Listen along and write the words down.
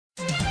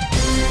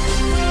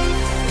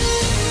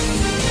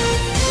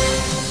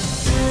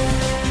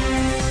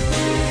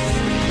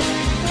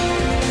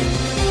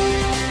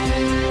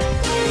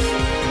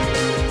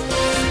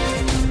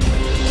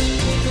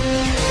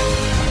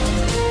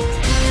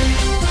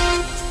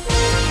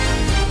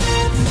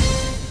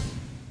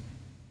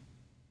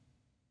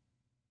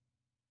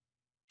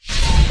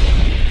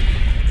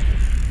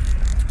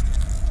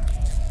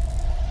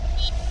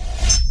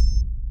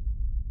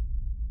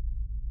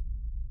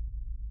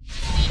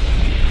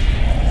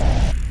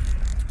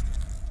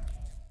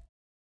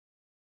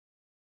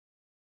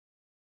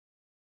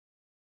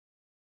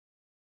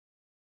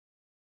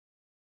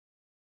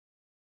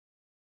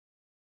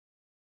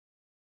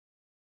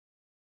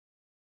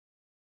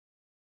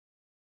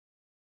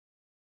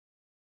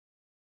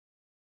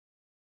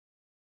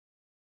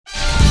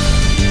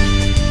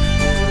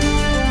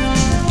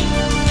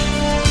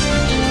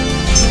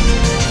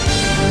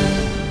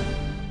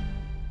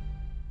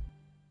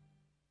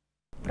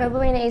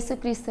ప్రభువైన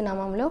యేసుక్రీస్తు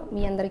నామంలో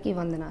మీ అందరికీ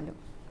వందనాలు.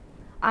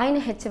 ఆయన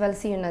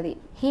హెచ్చవలసి ఉన్నది,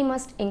 హీ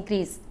మస్ట్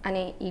ఇంక్రీజ్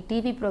అనే ఈ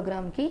టీవీ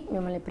ప్రోగ్రాంకి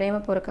మిమ్మల్ని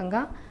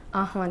ప్రేమపూర్వకంగా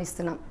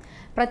ఆహ్వానిస్తున్నాం.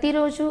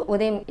 ప్రతిరోజు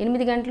ఉదయం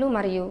 8 గంటలు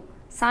మరియు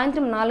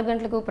సాయంత్రం 4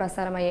 గంటలకు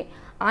ప్రసారమయ్యే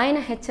ఆయన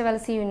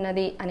హెచ్చవలసి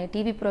ఉన్నది అనే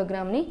టీవీ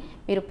ప్రోగ్రాంని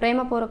మీరు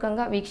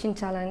ప్రేమపూర్వకంగా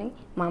వీక్షించాలని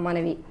మా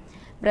మనవి.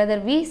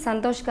 బ్రదర్ వి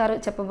సంతోష్ గారు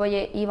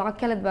చెప్పబోయే ఈ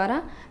వాక్యాల ద్వారా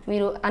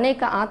మీరు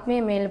అనేక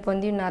ఆత్మీయ మేలు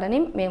పొంది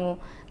ఉన్నారని మేము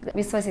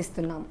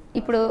విశ్వసిస్తున్నాం.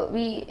 ఇప్పుడు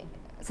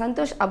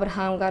సంతోష్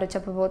అబ్రహాం గారు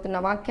చెప్పబోతున్న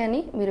వాక్యాన్ని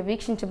మీరు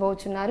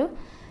వీక్షించబోతున్నారు.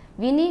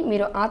 విని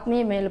మీరు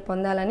ఆత్మీయ మేలు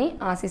పొందాలని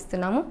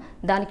ఆశిస్తున్నాము.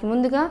 దానికి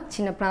ముందుగా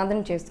చిన్న ప్రార్థన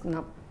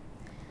చేసుకున్నాం.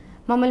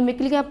 మమ్మల్ని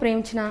మిక్కిలిగా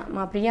ప్రేమించిన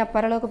మా ప్రియ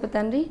పరలోకపు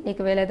తండ్రి,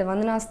 నీకు వేలాది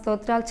వందనా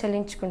స్తోత్రాలు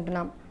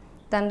చెల్లించుకుంటున్నాం.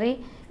 తండ్రి,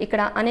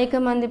 ఇక్కడ అనేక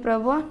మంది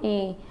ప్రభువా నీ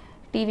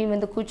టీవీ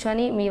మీద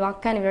కూర్చొని మీ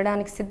వాక్యాన్ని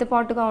వినడానికి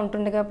సిద్ధపాటుగా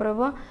ఉంటుండగా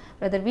ప్రభువా,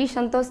 బ్రదర్ వి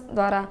సంతోష్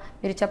ద్వారా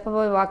మీరు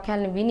చెప్పబోయే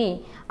వాక్యాలను విని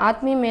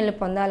ఆత్మీయ మేలు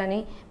పొందాలని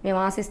మేము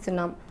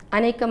ఆశిస్తున్నాం.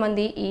 అనేక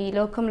మంది ఈ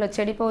లోకంలో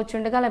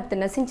చెడిపోవచ్చుండగా లేకపోతే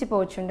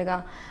నశించిపోవచ్చుండగా,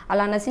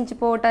 అలా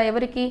నశించిపోవట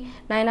ఎవరికి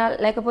నాయన,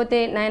 లేకపోతే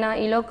నాయన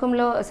ఈ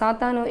లోకంలో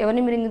సాతాను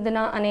ఎవరిని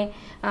మిరింగుదునా అనే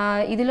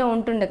ఇదిలో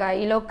ఉంటుండగా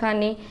ఈ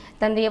లోకాన్ని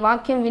తండ్రి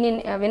వాక్యం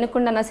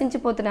వినకుండా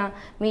నశించిపోతున్న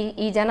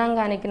ఈ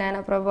జనాంగానికి నాయన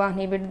ప్రభా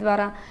నీ బిడ్డ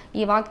ద్వారా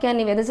ఈ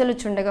వాక్యాన్ని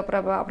వెదజల్లుచుండగా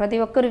ప్రభా ప్రతి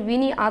ఒక్కరు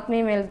విని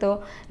ఆత్మీయ మేలుతో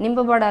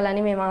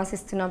నింపబడాలని మేము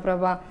ఆశిస్తున్నాం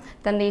ప్రభా.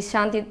 తండ్రి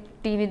శాంతి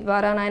టీవీ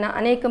ద్వారా నాయన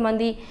అనేక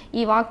మంది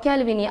ఈ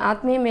వాక్యాలు విని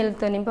ఆత్మీయ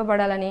మేలుతో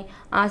నింపబడాలని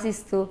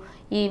ఆశిస్తూ,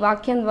 ఈ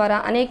వాక్యం ద్వారా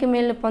అనేక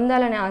మేలు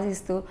పొందాలని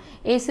ఆశిస్తూ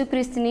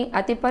యేసుక్రీస్తుని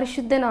అతి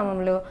పరిశుద్ధ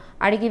నామంలో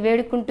అడిగి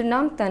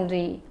వేడుకుంటున్నాం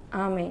తండ్రి,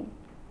 ఆమేన్.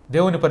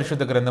 దేవుని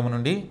పరిశుద్ధ గ్రంథము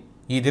నుండి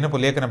ఈ దినపు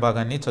లేఖన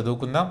భాగాన్ని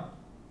చదువుకుందాం.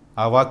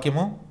 ఆ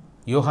వాక్యము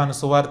యోహాను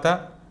సువార్త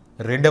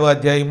 2వ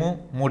అధ్యాయము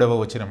 3వ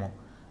వచనము.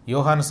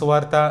 యోహాను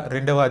సువార్త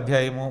 2వ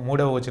అధ్యాయము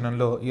 3వ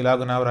వచనంలో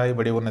ఇలాగున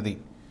వ్రాయబడి ఉన్నది: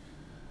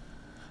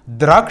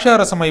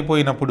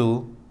 ద్రాక్షారసమైపోయినప్పుడు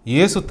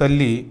యేసు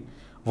తల్లి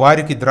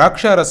వారికి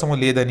ద్రాక్షారసము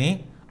లేదని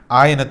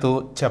ఆయనతో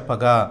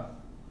చెప్పగా.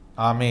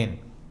 ఆమేన్.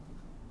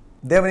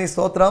 దేవుని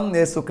స్తోత్రం.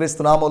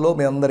 యేసుక్రీస్తు నామములో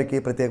మీ అందరికీ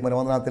ప్రత్యేకమైన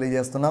వందనాలు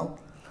తెలియజేస్తున్నాం.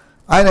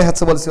 ఆయన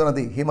హెచ్చవలసి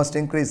ఉన్నది, హీ మస్ట్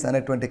ఇంక్రీజ్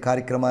అనేటువంటి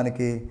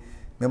కార్యక్రమానికి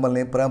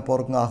మిమ్మల్ని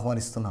ప్రేమపూర్వకంగా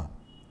ఆహ్వానిస్తున్నాం.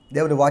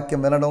 దేవుని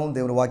వాక్యం వినడం,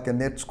 దేవుని వాక్యం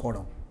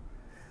నేర్చుకోవడం.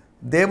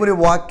 దేవుని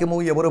వాక్యము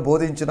ఎవరు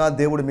బోధించినా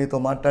దేవుడు మీతో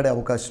మాట్లాడే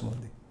అవకాశం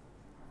ఉంది.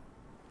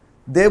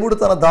 దేవుడు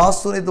తన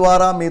దాసుని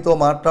ద్వారా మీతో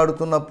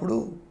మాట్లాడుతున్నప్పుడు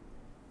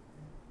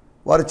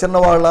వారు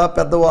చిన్నవాళ్ళ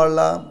పెద్దవాళ్ళ,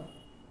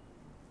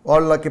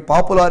 వాళ్ళకి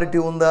పాపులారిటీ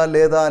ఉందా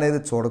లేదా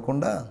అనేది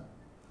చూడకుండా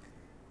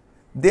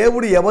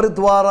దేవుడు ఎవరి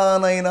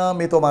ద్వారానైనా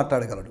మీతో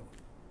మాట్లాడగలడు.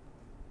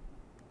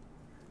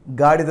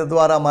 గాడిద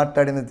ద్వారా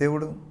మాట్లాడిన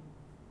దేవుడు,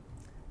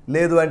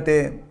 లేదు అంటే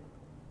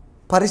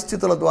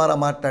పరిస్థితుల ద్వారా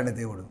మాట్లాడిన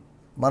దేవుడు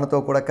మనతో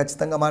కూడా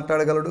ఖచ్చితంగా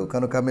మాట్లాడగలడు.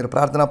 కనుక మీరు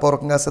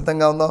ప్రార్థనాపూర్వకంగా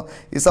సిద్ధంగా ఉందాం.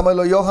 ఈ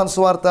సమయంలో యోహాను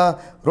సువార్త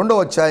 2వ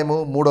అధ్యాయము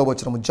 3వ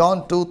వచనము.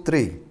 జాన్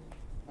 2:3.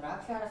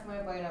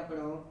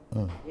 ద్రాక్షారసమైపోయినప్పుడు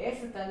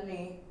యేసు తల్లి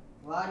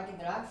వారికి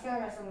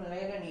ద్రాక్షారసం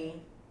లేదని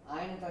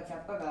ఆయనతో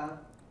చెప్పగా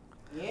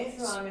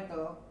యేసు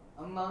ఆమెతో,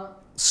 అమ్మా.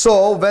 So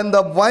when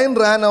the wine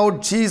ran out,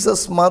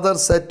 Jesus' mother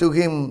said to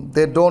him,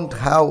 they don't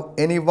have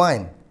any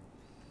wine.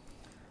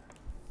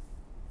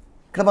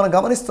 ఇక్కడ మనం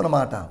గమనిస్తున్న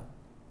మాట,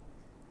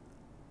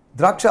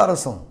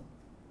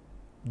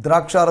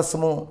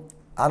 ద్రాక్షారసము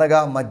అనగా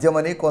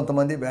మద్యమని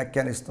కొంతమంది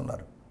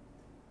వ్యాఖ్యానిస్తున్నారు.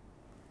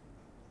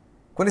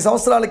 కొన్ని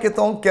సంవత్సరాల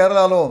క్రితం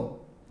కేరళలో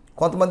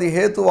కొంతమంది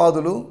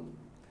హేతువాదులు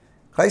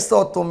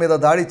క్రైస్తవత్వం మీద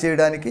దాడి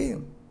చేయడానికి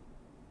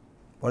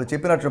వాళ్ళు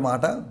చెప్పినట్లు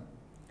మాట,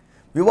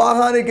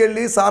 వివాహానికి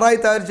వెళ్ళి సారాయి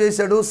తయారు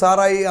చేశాడు,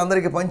 సారాయి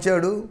అందరికీ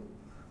పంచాడు,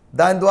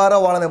 దాని ద్వారా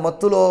వాళ్ళని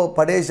మత్తులో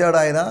పడేశాడు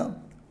ఆయన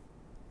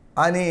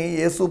అని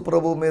యేసు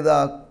ప్రభు మీద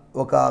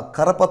ఒక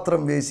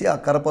కరపత్రం వేసి ఆ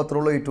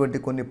కరపత్రంలో ఇటువంటి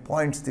కొన్ని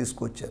పాయింట్స్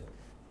తీసుకొచ్చారు.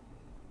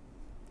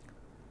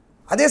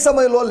 అదే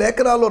సమయంలో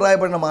లేఖనాల్లో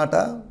రాయబడిన మాట,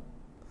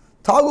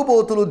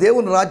 తాగుబోతులు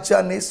దేవుని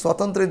రాజ్యాన్ని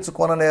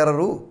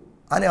స్వతంత్రించుకొననేరరు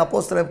అని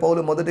అపోస్తలుడైన పౌలు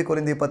 1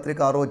 కొరింథీ పత్రిక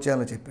 6వ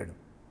అధ్యాయంలో చెప్పాడు.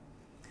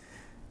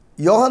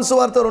 యోహాను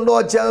సువార్త 2వ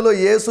అధ్యాయంలో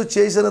యేసు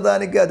చేసిన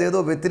దానికి అదేదో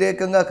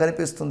వ్యతిరేకంగా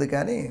కనిపిస్తుంది,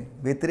 కానీ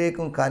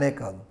వ్యతిరేకం కానే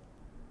కాదు.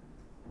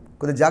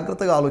 కొద్దిగా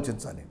జాగ్రత్తగా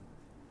ఆలోచించాలి.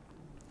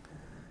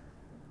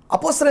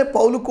 అపోస్తలుడైన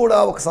పౌలు కూడా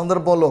ఒక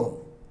సందర్భంలో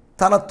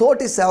తన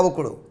తోటి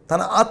సేవకుడు,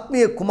 తన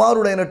ఆత్మీయ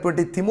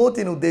కుమారుడైనటువంటి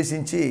తిమోతిని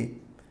ఉద్దేశించి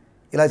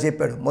ఇలా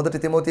చెప్పాడు. 1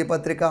 తిమోతి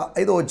పత్రిక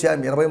 5వ అధ్యాయం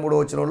 23వ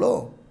వచనంలో,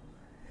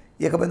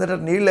 ఇక మీదట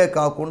నీళ్లే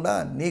కాకుండా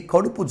నీ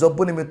కడుపు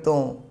జబ్బు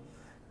నిమిత్తం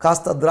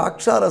కాస్త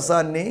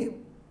ద్రాక్షారసాన్ని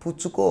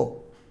పుచ్చుకో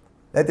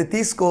లేకపోతే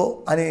తీసుకో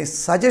అని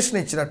సజెషన్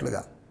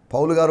ఇచ్చినట్లుగా.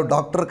 పౌలు గారు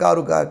డాక్టర్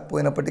గారు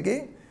కాకపోయినప్పటికీ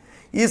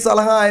ఈ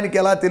సలహా ఆయనకి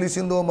ఎలా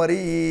తెలిసిందో, మరి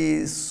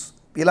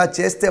ఇలా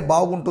చేస్తే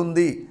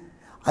బాగుంటుంది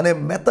అనే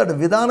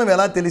విధానం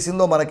ఎలా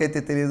తెలిసిందో మనకైతే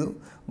తెలియదు.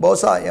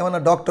 బహుశా ఏమైనా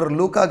డాక్టర్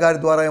లూకా గారి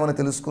ద్వారా ఏమైనా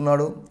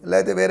తెలుసుకున్నాడు,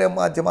 లేకపోతే వేరే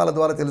మాధ్యమాల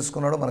ద్వారా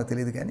తెలుసుకున్నాడో మనకు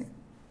తెలియదు, కానీ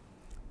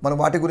మనం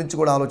వాటి గురించి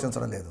కూడా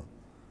ఆలోచించడం లేదు.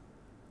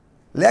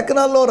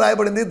 లేఖనాల్లో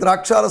రాయబడింది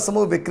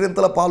ద్రాక్షారసము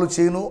విక్రింతల పాలు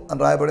చేయును అని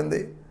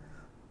రాయబడింది.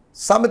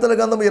 సామెతల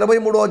గ్రంథం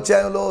 23వ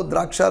అధ్యాయంలో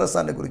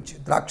ద్రాక్షారసాన్ని గురించి,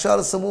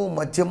 ద్రాక్షారసము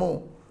మద్యము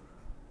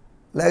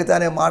లేకపోతే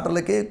అనే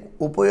మాటలకి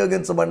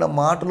ఉపయోగించబడిన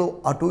మాటలు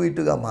అటు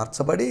ఇటుగా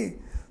మార్చబడి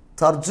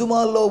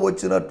తర్జుమాల్లో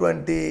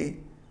వచ్చినటువంటి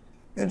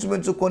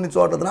ఇంచుమించు కొన్ని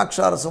చోట్ల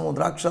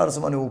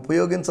ద్రాక్షారసం అని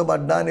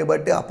ఉపయోగించబడ్డాన్ని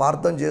బట్టి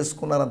అపార్థం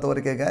చేసుకున్నారు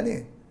అంతవరకే. కానీ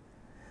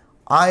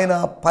ఆయన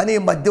పని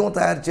మద్యం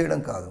తయారు చేయడం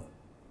కాదు.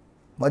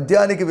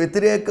 మద్యానికి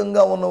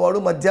వ్యతిరేకంగా ఉన్నవాడు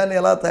మద్యాన్ని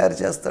ఎలా తయారు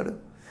చేస్తాడు?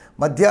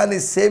 మద్యాన్ని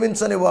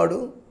సేవించని వాడు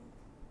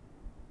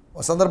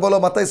ఒక సందర్భంలో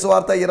మత్తయి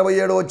సువార్త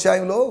 27వ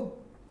అధ్యాయంలో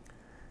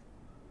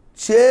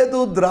చేదు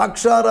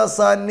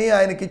ద్రాక్షారసాన్ని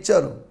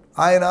ఆయనకిచ్చారు,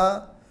 ఆయన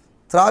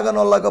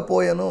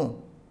త్రాగనొల్లకపోయాను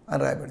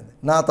అని రాయబడింది.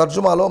 నా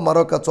తర్జుమాలో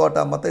మరొక చోట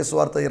మత్తయి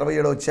సువార్త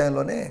 27వ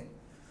అధ్యాయంలోనే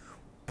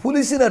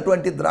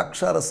పులిసినటువంటి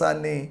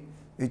ద్రాక్షారసాన్ని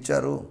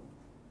ఇచ్చారు.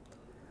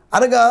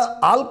 అనగా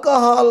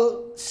ఆల్కహాల్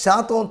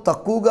శాతం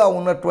తక్కువగా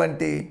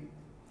ఉన్నటువంటి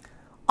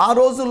ఆ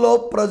రోజుల్లో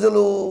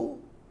ప్రజలు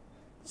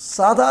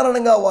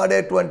సాధారణంగా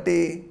వాడేటువంటి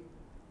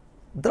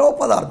ద్రవ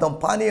పదార్థం,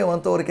 పానీయం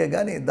అంతవరకే.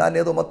 కానీ దాన్ని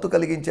ఏదో మత్తు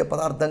కలిగించే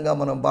పదార్థంగా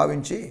మనం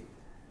భావించి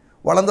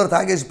వాళ్ళందరూ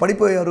తాగేసి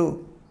పడిపోయారు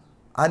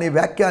అని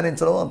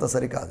వ్యాఖ్యానించడం అంత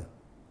సరికాదు.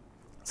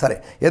 సరే,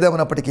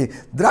 ఏదేమైనప్పటికీ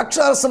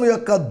ద్రాక్షారసం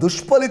యొక్క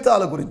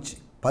దుష్ఫలితాల గురించి,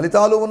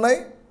 ఫలితాలు ఉన్నాయి,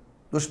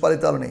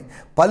 దుష్ఫలితాలు ఉన్నాయి.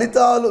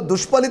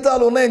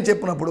 దుష్ఫలితాలు ఉన్నాయని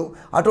చెప్పినప్పుడు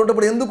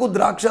అటువంటిప్పుడు ఎందుకు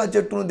ద్రాక్ష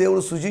చెట్టును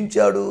దేవుడు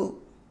సృజించాడు,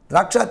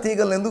 ద్రాక్ష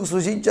తీగలను ఎందుకు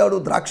సృజించాడు,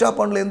 ద్రాక్ష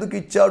పండ్లు ఎందుకు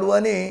ఇచ్చాడు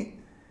అని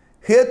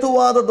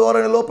హేతువాద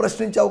ధోరణిలో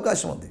ప్రశ్నించే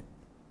అవకాశం ఉంది.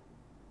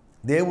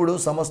 దేవుడు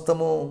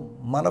సమస్తము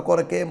మన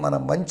కొరకే, మన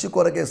మంచి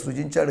కొరకే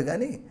సృజించాడు,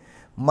 కానీ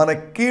మన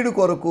కీడు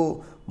కొరకు,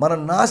 మన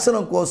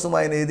నాశనం కోసం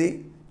ఆయన ఏది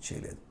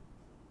చేయలేదు.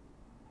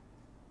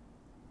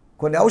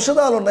 కొన్ని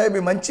ఔషధాలు ఉన్నాయి,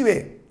 అవి మంచివే.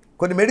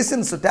 కొన్ని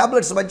మెడిసిన్స్,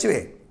 ట్యాబ్లెట్స్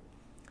మంచివే.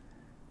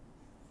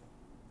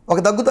 ఒక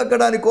దగ్గు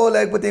తగ్గడానికో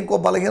లేకపోతే ఇంకో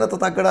బలహీనత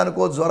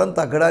తగ్గడానికో జ్వరం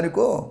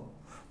తగ్గడానికో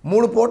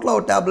 3 పూట్ల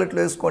ఒక ట్యాబ్లెట్లు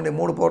వేసుకోండి,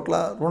 3 పూట్ల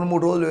 2-3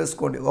 రోజులు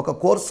వేసుకోండి, ఒక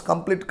కోర్స్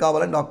కంప్లీట్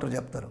కావాలని డాక్టర్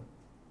చెప్తారు.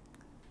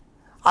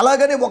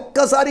 అలాగని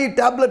ఒక్కసారి ఈ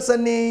ట్యాబ్లెట్స్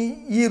అన్నీ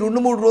ఈ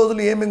 2-3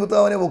 రోజులు ఏం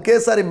మింగుతామని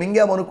ఒకేసారి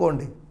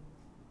మింగామనుకోండి,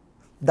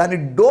 దాని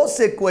డోస్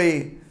ఎక్కువై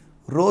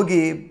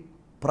రోగి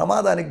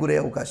ప్రమాదానికి గురే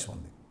అవకాశం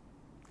ఉంది.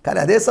 కానీ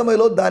అదే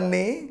సమయంలో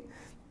దాన్ని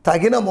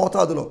తగిన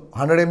మోతాదులో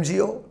 100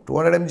 mgో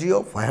 200 mgో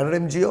 500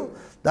 mgో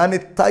దాన్ని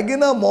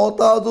తగిన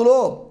మోతాదులో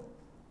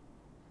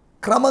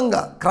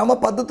క్రమ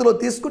పద్ధతిలో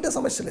తీసుకుంటే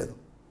సమస్య లేదు.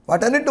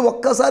 వాటన్నిటి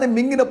ఒక్కసారి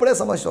మింగినప్పుడే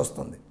సమస్య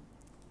వస్తుంది.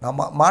 నా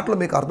మాటలు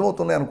మీకు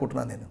అర్థమవుతున్నాయి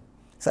అనుకుంటున్నాను నేను.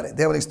 సరే,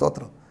 దేవునికి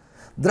స్తోత్రం.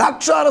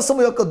 ద్రాక్షారసం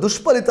యొక్క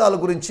దుష్ఫలితాల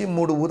గురించి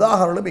 3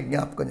 ఉదాహరణలు మీకు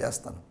జ్ఞాపకం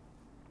చేస్తాను.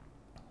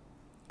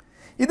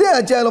 ఇదే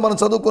అధ్యాయంలో మనం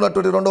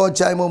చదువుకున్నటువంటి 2వ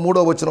అధ్యాయము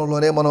 3వ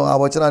వచనంలోనే మనం ఆ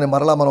వచనాన్ని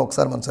మరలా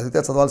ఒకసారి చదివితే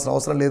చదవాల్సిన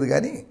అవసరం లేదు.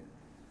 కానీ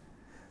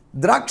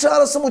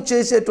ద్రాక్షారసము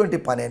చేసేటువంటి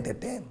పని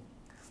ఏంటంటే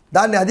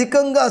దాన్ని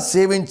అధికంగా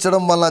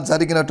సేవించడం వల్ల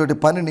జరిగినటువంటి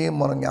పనిని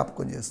మనం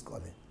జ్ఞాపకం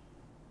చేసుకోవాలి.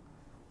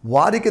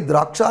 వారికి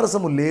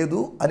ద్రాక్షారసము లేదు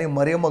అని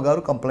మరియమ్మ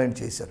గారు కంప్లైంట్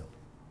చేశారు.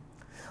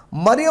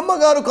 మరియమ్మ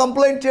గారు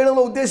కంప్లైంట్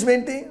చేయడంలో ఉద్దేశం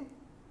ఏంటి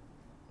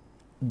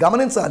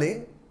గమనించాలి.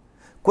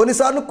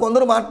 కొన్నిసార్లు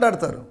కొందరు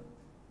మాట్లాడతారు.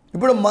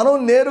 ఇప్పుడు మనం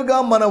నేరుగా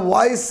మన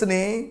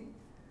వాయిస్ని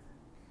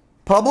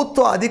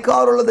ప్రభుత్వ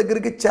అధికారుల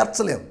దగ్గరికి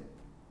చేర్చలేం,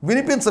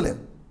 వినిపించలేం.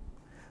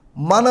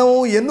 మనం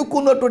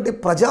ఎన్నుకున్నటువంటి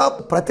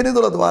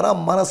ప్రతినిధుల ద్వారా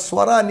మన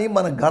స్వరాన్ని,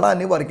 మన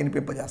గళాన్ని వారికి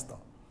వినిపింపజేస్తాం.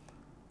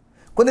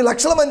 కొన్ని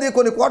లక్షల మంది,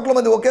 కొన్ని కోట్ల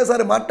మంది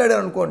ఒకేసారి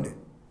మాట్లాడారు అనుకోండి,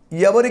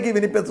 ఎవరికి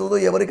వినిపించదు,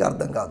 ఎవరికి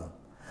అర్థం కాదు.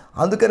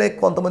 అందుకనే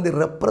కొంతమంది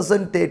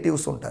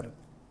రిప్రజెంటేటివ్స్ ఉంటారు.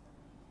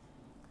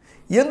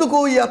 ఎందుకు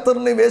ఈ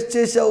అత్తరుని వేస్ట్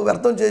చేశావు,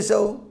 వ్యర్థం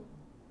చేశావు,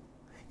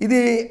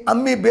 ఇది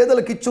అమ్మి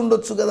బేదలకు ఇచ్చి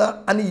ఉండొచ్చు కదా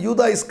అని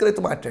యూదా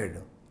ఇస్కరియోతు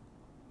మాట్లాడాడు.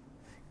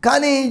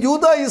 కానీ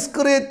యూదా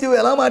ఇస్కరియోతు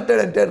ఎలా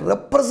మాట్లాడంటే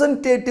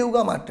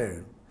రిప్రజెంటేటివ్గా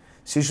మాట్లాడాడు.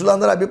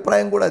 శిష్యులందరి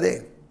అభిప్రాయం కూడా అదే.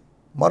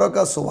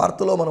 మరొక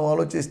సువార్తలో మనం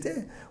ఆలోచిస్తే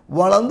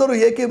వాళ్ళందరూ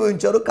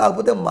ఏకీభవించారు.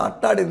 కాకపోతే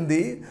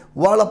మాట్లాడింది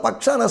వాళ్ళ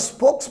పక్షాన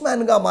స్పోక్స్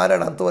మ్యాన్గా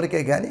మారాడు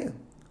అంతవరకే. కానీ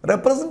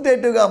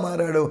రిప్రజెంటేటివ్గా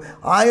మారాడు.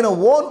 ఆయన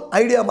ఓన్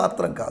ఐడియా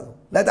మాత్రం కాదు,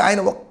 లేకపోతే ఆయన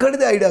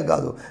ఒక్కడిదే ఐడియా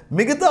కాదు,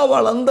 మిగతా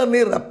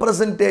వాళ్ళందరినీ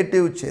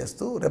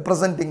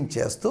రిప్రజెంటింగ్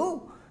చేస్తూ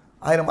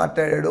ఆయన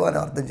మాట్లాడాడు అని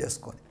అర్థం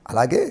చేసుకోవాలి.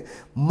 అలాగే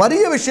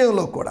మరియ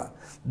విషయంలో కూడా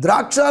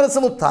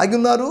ద్రాక్షారసము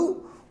తాగిన్నారు,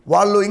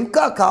 వాళ్ళు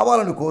ఇంకా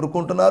కావాలని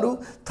కోరుకుంటున్నారు,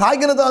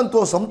 తాగిన దాంతో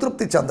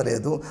సంతృప్తి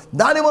చెందలేదు.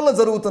 దానివల్ల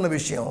జరుగుతున్న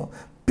విషయం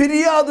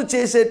ఫిర్యాదు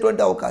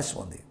చేసేటువంటి అవకాశం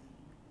ఉంది,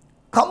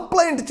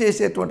 కంప్లైంట్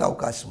చేసేటువంటి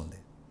అవకాశం ఉంది.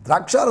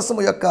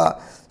 ద్రాక్షారసము యొక్క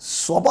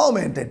స్వభావం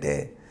ఏంటంటే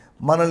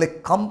మనల్ని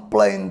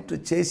కంప్లైంట్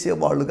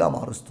చేసేవాళ్ళుగా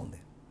మారుస్తుంది,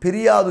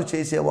 ఫిర్యాదు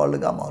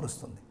చేసేవాళ్ళుగా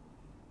మారుస్తుంది.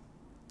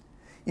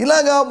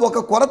 ఇలాగా ఒక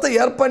కొరత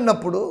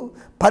ఏర్పడినప్పుడు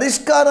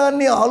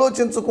పరిష్కారాన్ని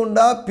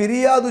ఆలోచించకుండా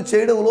ఫిర్యాదు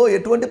చేయడంలో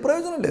ఎటువంటి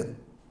ప్రయోజనం లేదు.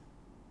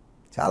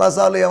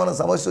 చాలాసార్లు ఏమైనా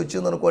సమస్య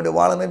వచ్చిందనుకోండి,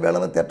 వాళ్ళని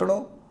వీళ్ళని తిట్టడం,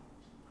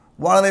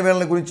 వాళ్ళని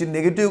వీళ్ళని గురించి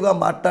నెగిటివ్గా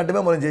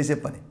మాట్లాడటమే మనం చేసే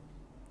పని.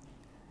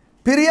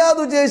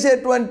 ఫిర్యాదు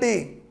చేసేటువంటి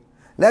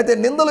లేకపోతే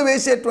నిందలు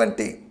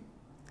వేసేటువంటి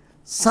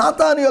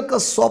సాతాను యొక్క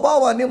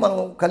స్వభావాన్ని మనం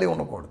కలిగి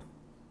ఉండకూడదు.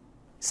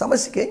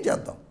 సమస్యకి ఏం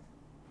చేద్దాం,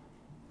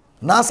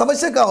 నా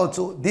సమస్య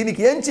కావచ్చు,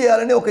 దీనికి ఏం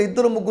చేయాలని ఒక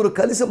 2-3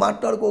 కలిసి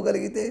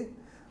మాట్లాడుకోగలిగితే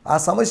ఆ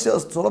సమస్య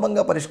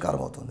సులభంగా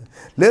పరిష్కారం అవుతుంది.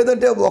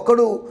 లేదంటే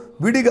ఒకడు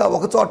విడిగా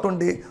ఒక చోట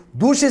ఉండి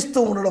దూషిస్తూ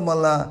ఉండడం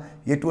వల్ల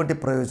ఎటువంటి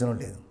ప్రయోజనం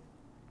లేదు.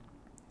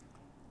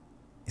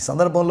 ఈ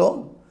సందర్భంలో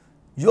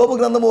యోబు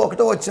గ్రంథము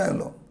 1వ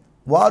అధ్యాయంలో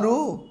వారు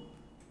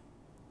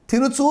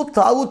తినుచూ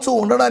తాగుచూ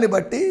ఉండడాన్ని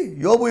బట్టి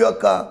యోబు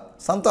యొక్క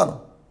సంతానం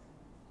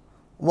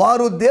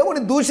వారు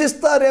దేవుని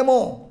దూషిస్తారేమో,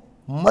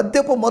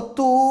 మద్యపు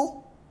మత్తు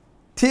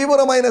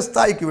తీవ్రమైన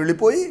స్థాయికి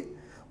వెళ్ళిపోయి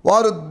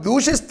వారు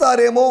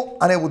దూషిస్తారేమో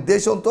అనే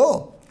ఉద్దేశంతో,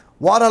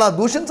 వారు అలా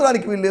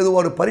దూషించడానికి వీల్లేదు,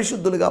 వారు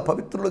పరిశుద్ధులుగా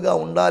పవిత్రులుగా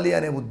ఉండాలి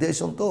అనే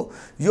ఉద్దేశంతో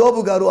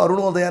యోబు గారు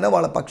అరుణోదయాన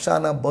వాళ్ళ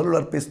పక్షాన బలులు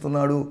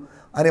అర్పిస్తున్నాడు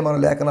అని మనం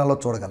లేఖనాల్లో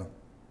చూడగలం.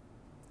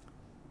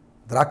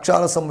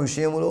 ద్రాక్షారసం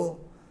విషయంలో,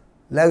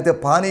 లేకపోతే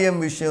పానీయం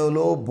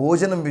విషయంలో,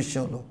 భోజనం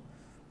విషయంలో,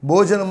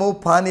 భోజనము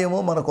పానీయము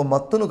మనకు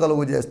మత్తును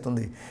కలుగు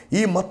చేస్తుంది.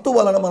 ఈ మత్తు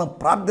వలన మనం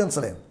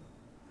ప్రార్థించలేం.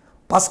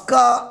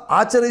 పస్కా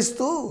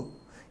ఆచరిస్తూ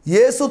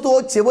యేసుతో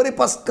చివరి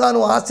పస్కాను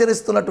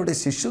ఆచరిస్తున్నటువంటి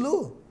శిష్యులు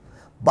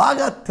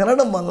బాగా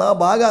తినడం వల్ల,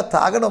 బాగా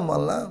తాగడం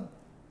వల్ల,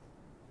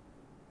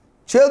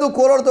 చేదు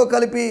కూరలతో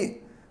కలిపి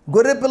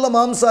గొర్రెపిల్ల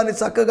మాంసాన్ని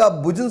చక్కగా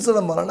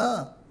భుజించడం వలన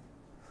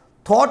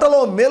తోటలో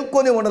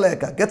మేల్కొని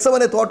ఉండలేక,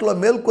 గెత్సమనే తోటలో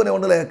మేల్కొని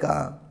ఉండలేక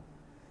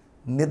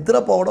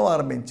నిద్రపోవడం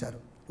ఆరంభించారు.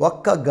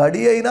 ఒక్క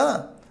గడి అయినా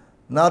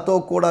నాతో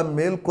కూడా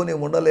మేల్కొని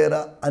ఉండలేరా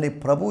అని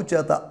ప్రభువు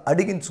చేత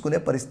అడిగించుకునే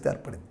పరిస్థితి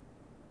ఏర్పడింది.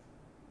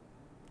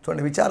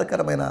 చూడండి,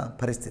 విచారకరమైన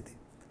పరిస్థితి.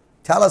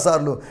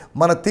 చాలాసార్లు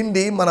మన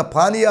తిండి, మన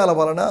పానీయాల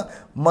వలన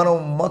మనం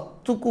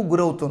మత్తుకు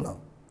గురవుతున్నాం.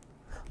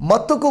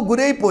 మత్తుకు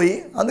గురైపోయి,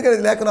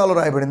 అందుకని లేఖనాలు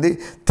రాయబడింది,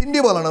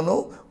 తిండి వలనను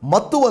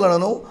మత్తు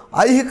వలనను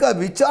ఐహిక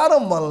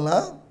విచారం వలన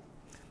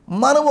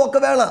మనం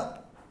ఒకవేళ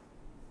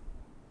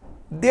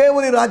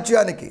దేవుని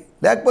రాజ్యానికి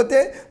లేకపోతే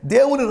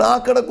దేవుని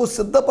రాకడకు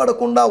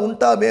సిద్ధపడకుండా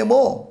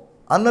ఉంటామేమో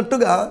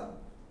అన్నట్టుగా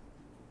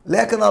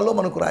లేఖనాల్లో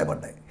మనకు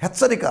రాయబడ్డాయి.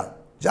 హెచ్చరిక,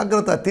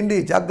 జాగ్రత్త, తిండి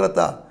జాగ్రత్త,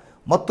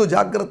 మత్తు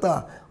జాగ్రత్త,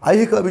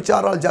 ఐహిక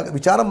విచారాలు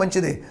విచారం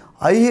మంచిది,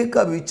 ఐహిక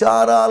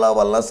విచారాల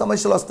వల్ల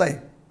సమస్యలు వస్తాయి.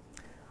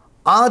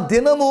 ఆ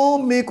దినము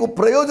మీకు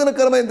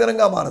ప్రయోజనకరమైన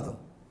దినంగా మారదు.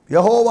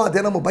 యెహోవా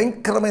దినము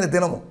భయంకరమైన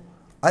దినము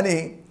అని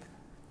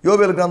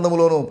యోబేలు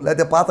గ్రంథంలోను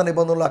లేకపోతే పాత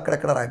నిబంధనలో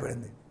అక్కడెక్కడ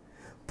రాయబడింది.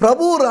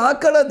 ప్రభు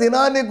రాకడ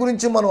దినాన్ని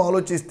గురించి మనం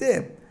ఆలోచిస్తే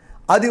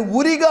అది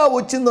ఉరిగా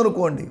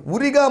వచ్చిందనుకోండి,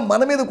 ఉరిగా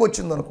మన మీదకి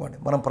వచ్చిందనుకోండి,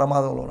 మనం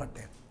ప్రమాదంలో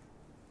ఉన్నట్టే.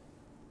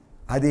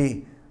 అది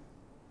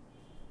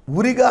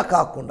ఉరిగా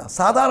కాకుండా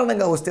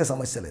సాధారణంగా వస్తే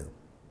సమస్య లేదు.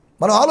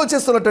 మనం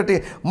ఆలోచిస్తున్నటువంటి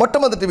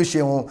మొట్టమొదటి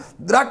విషయం,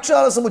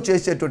 ద్రాక్షారసము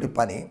చేసేటువంటి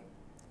పని,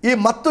 ఈ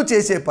మత్తు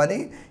చేసే పని,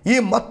 ఈ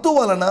మత్తు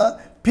వలన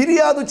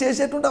ఫిర్యాదు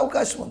చేసేటువంటి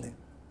అవకాశం ఉంది.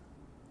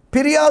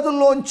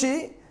 ఫిర్యాదుల్లోంచి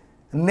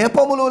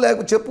నెపములు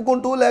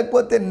చెప్పుకుంటూ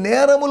లేకపోతే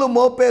నేరములు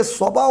మోపే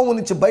స్వభావం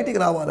నుంచి బయటికి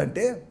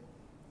రావాలంటే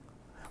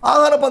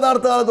ఆహార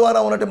పదార్థాల ద్వారా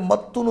ఉన్నట్టు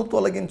మత్తును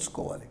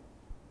తొలగించుకోవాలి.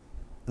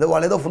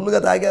 వాళ్ళు ఏదో ఫుల్గా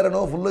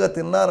తాగారనో ఫుల్గా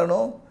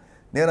తిన్నారనో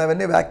నేను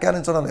అవన్నీ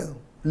వ్యాఖ్యానించడం లేదు.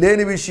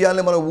 లేని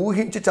విషయాల్ని మనం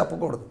ఊహించి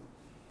చెప్పకూడదు.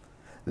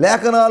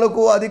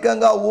 లేఖనాలకు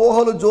అధికంగా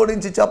ఊహలు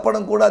జోడించి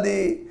చెప్పడం కూడా అది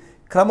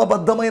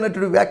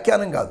క్రమబద్ధమైనటువంటి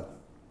వ్యాఖ్యానం కాదు.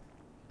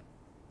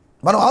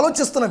 మనం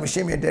ఆలోచిస్తున్న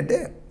విషయం ఏంటంటే,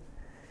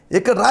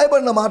 ఇక్కడ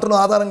రాయబడిన మాటను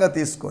ఆధారంగా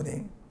తీసుకొని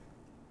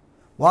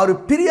వారు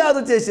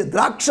ఫిర్యాదు చేసే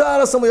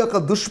ద్రాక్షారసము యొక్క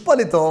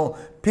దుష్ఫలితం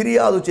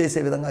ఫిర్యాదు చేసే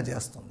విధంగా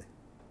చేస్తుంది.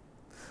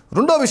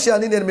 రెండో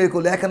విషయాన్ని నేను మీకు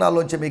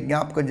లేఖనాల్లోంచి మీకు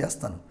జ్ఞాపకం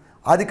చేస్తాను.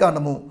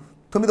 ఆదికాండము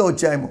 9వ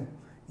అధ్యాయము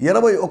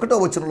 21వ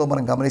వచనంలో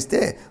మనం గమనిస్తే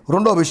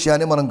రెండో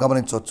విషయాన్ని మనం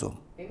గమనించవచ్చు.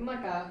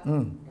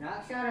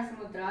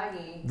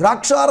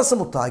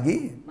 ద్రాక్షారసము తాగి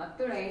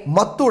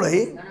మత్తుడై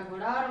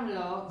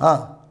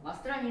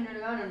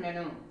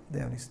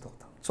దేవుని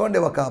స్తోత్రం. చూడండి,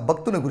 ఒక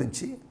భక్తుని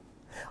గురించి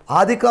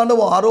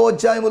ఆదికాండము 6వ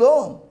అధ్యాయములో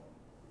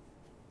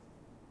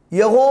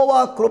యెహోవా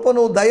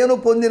కృపను దయను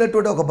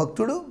పొందినటువంటి ఒక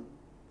భక్తుడు,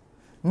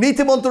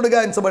 నీతిమంతుడిగా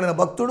ఎంచబడిన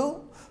భక్తుడు,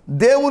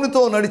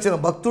 దేవునితో నడిచిన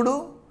భక్తుడు,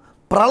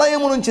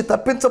 ప్రళయము నుంచి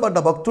తప్పించబడ్డ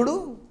భక్తుడు.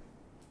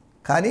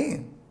 కానీ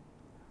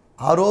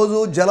ఆ రోజు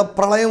జల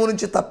ప్రళయం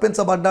నుంచి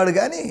తప్పించబడ్డాడు,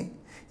 కానీ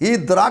ఈ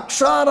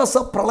ద్రాక్షారస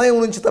ప్రళయం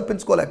నుంచి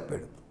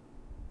తప్పించుకోలేకపోయాడు.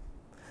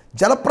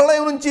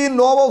 జలప్రళయం నుంచి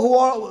నోవహు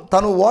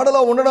తను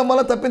ఓడలో ఉండడం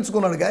వల్ల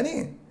తప్పించుకున్నాడు, కానీ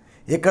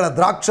ఇక్కడ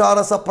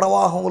ద్రాక్షారస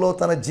ప్రవాహంలో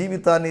తన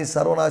జీవితాన్ని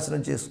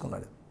సర్వనాశనం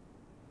చేసుకున్నాడు.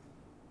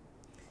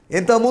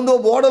 ఇంతకుముందు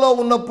ఓడలో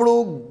ఉన్నప్పుడు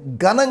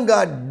ఘనంగా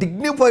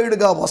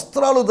డిగ్నిఫైడ్గా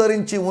వస్త్రాలు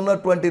ధరించి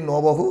ఉన్నటువంటి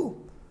నోవహు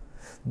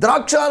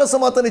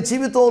ద్రాక్షారసం అతని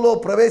జీవితంలో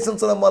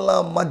ప్రవేశించడం వల్ల,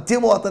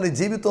 మద్యము అతని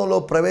జీవితంలో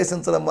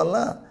ప్రవేశించడం వల్ల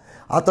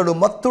అతడు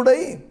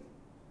మత్తుడై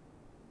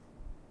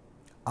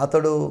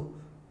అతడు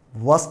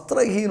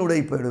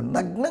వస్త్రహీనుడైపోయాడు,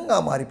 నగ్నంగా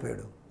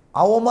మారిపోయాడు,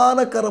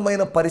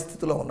 అవమానకరమైన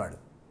పరిస్థితిలో ఉన్నాడు.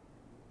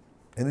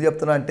 ఎందుకు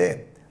చెప్తున్నా అంటే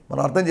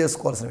మనం అర్థం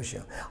చేసుకోవాల్సిన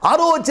విషయం.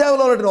 6వ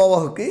అధ్యాయంలో ఉన్న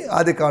నోవహుకి,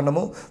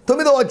 ఆదికాండము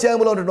 9వ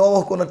అధ్యాయంలో ఉన్న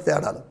నోవహుకు ఉన్న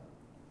తేడాలు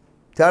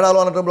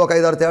అనటంలో ఒక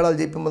 5-6 తేడాలు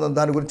చెప్పి మనం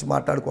దాని గురించి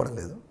మాట్లాడుకోవడం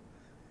లేదు.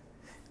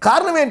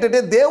 కారణం ఏంటంటే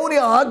దేవుని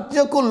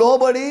ఆజ్ఞకు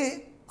లోబడి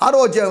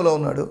 6వ అధ్యాయంలో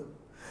ఉన్నాడు,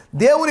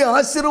 దేవుని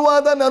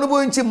ఆశీర్వాదాన్ని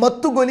అనుభవించి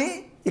మత్తుకొని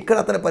ఇక్కడ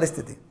అతని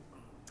పరిస్థితి.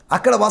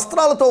 అక్కడ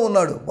వస్త్రాలతో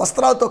ఉన్నాడు,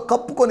 వస్త్రాలతో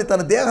కప్పుకొని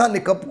తన దేహాన్ని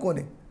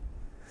కప్పుకొని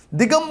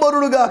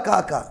దిగంబరుడుగా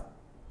కాక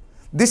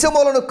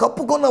దిశమూలను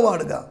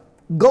కప్పుకున్నవాడుగా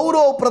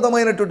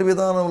గౌరవప్రదమైనటువంటి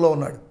విధానంలో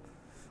ఉన్నాడు.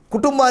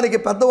 కుటుంబానికి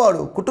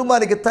పెద్దవాడు,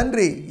 కుటుంబానికి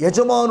తండ్రి,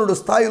 యజమానుడు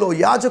స్థాయిలో,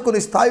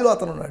 యాజకుని స్థాయిలో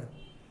అతను ఉన్నాడు.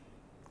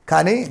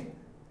 కానీ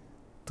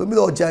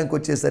 9వ అధ్యాయంకి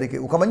వచ్చేసరికి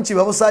ఒక మంచి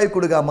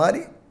వ్యవసాయకుడిగా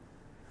మారి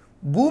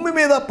భూమి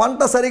మీద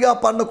పంట సరిగా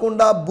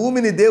పండకుండా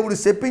భూమిని దేవుడు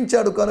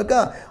శపించాడు కనుక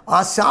ఆ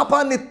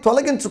శాపాన్ని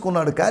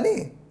తొలగించుకున్నాడు. కానీ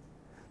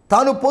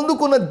తాను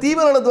పొందుకున్న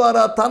దీవెనల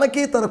ద్వారా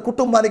తనకి తన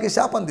కుటుంబానికి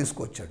శాపం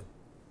తీసుకొచ్చాడు.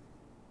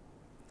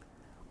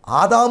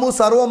 ఆదాము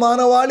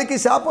సర్వమానవాళికి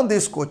శాపం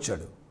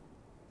తీసుకొచ్చాడు.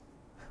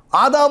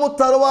 ఆదాము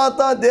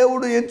తర్వాత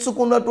దేవుడు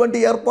ఎంచుకున్నటువంటి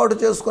ఏర్పాటు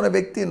చేసుకున్న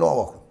వ్యక్తి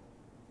నోవహు.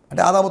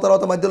 అంటే ఆదాము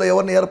తర్వాత మధ్యలో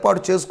ఎవరిని ఏర్పాటు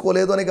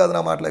చేసుకోలేదు అని కాదు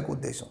నా మాటలేక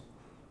ఉద్దేశం.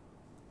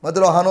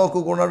 మధ్యలో హనోకు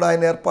కూడా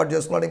ఆయన ఏర్పాటు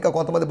చేసుకున్నాడు, ఇంకా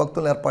కొంతమంది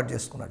భక్తులను ఏర్పాటు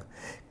చేసుకున్నాడు.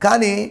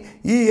 కానీ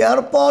ఈ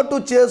ఏర్పాటు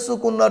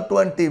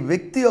చేసుకున్నటువంటి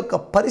వ్యక్తి యొక్క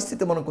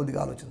పరిస్థితి మనం కొద్దిగా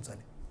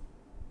ఆలోచించాలి.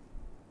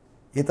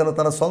 ఇతను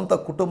తన సొంత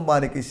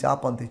కుటుంబానికి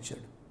శాపం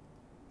తెచ్చాడు,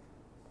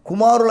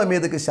 కుమారుల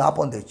మీదకి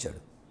శాపం తెచ్చాడు.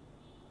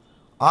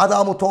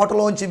 ఆదాము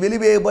తోటలోంచి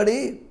వెలివేయబడి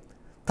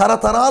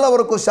తరతరాల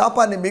వరకు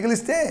శాపాన్ని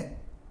మిగిలిస్తే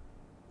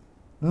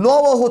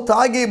నోవహు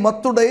తాగి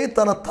మత్తుడై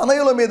తన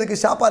తనయుల మీదకి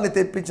శాపాన్ని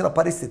తెప్పించిన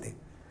పరిస్థితి.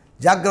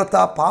 జాగ్రత్త,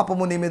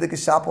 పాపము నీ మీదకి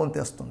శాపం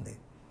తెస్తుంది.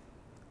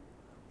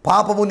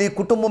 పాపము నీ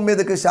కుటుంబం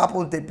మీదకి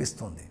శాపం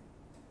తెప్పిస్తుంది.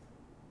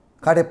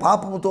 కాబట్టి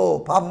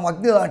పాపం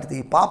అగ్ని లాంటిది.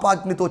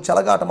 పాపాగ్నితో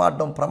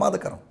చెలగాటమాడడం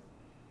ప్రమాదకరం,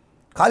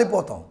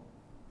 కాలిపోతాం.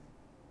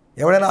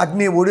 ఎవడైనా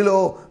అగ్ని ఒడిలో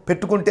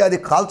పెట్టుకుంటే అది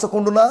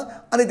కాల్చకుండునా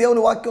అని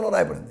దేవుని వాక్యంలో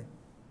రాయబడింది.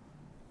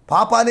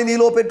 పాపాన్ని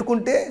నీలో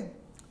పెట్టుకుంటే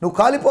నువ్వు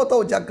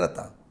కాలిపోతావు, జాగ్రత్త.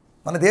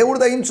 మన దేవుడు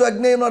దహించు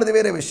అగ్ని ఉన్నది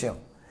వేరే విషయం.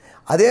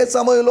 అదే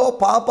సమయంలో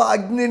పాప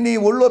అగ్ని నీ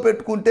ఒళ్ళో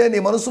పెట్టుకుంటే, నీ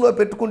మనసులో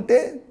పెట్టుకుంటే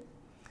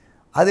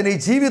అది నీ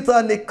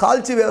జీవితాన్ని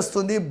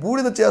కాల్చివేస్తుంది,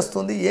 బూడిద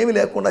చేస్తుంది, ఏమి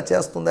లేకుండా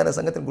చేస్తుంది అనే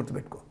సంగతిని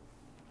గుర్తుపెట్టుకో.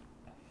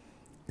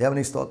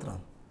 దేవుని స్తోత్రం.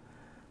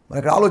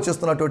 మనకి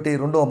ఆలోచిస్తున్నటువంటి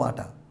రెండవ మాట,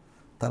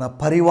 తన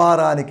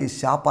పరివారానికి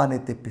శాపాన్ని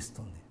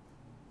తెప్పిస్తుంది.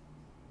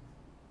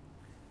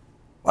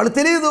 వాళ్ళు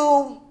తెలియదు,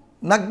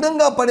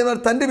 నగ్నంగా పడిన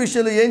తండ్రి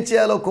విషయంలో ఏం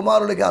చేయాలో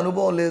కుమారుడికి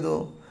అనుభవం లేదు.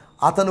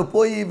 అతను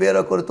పోయి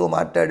వేరొకరితో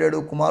మాట్లాడాడు,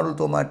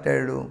 కుమారులతో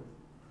మాట్లాడాడు.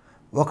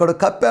 ఒకడు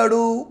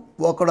కప్పాడు,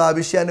 ఒకడు ఆ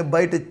విషయాన్ని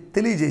బయట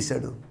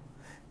తెలియజేశాడు.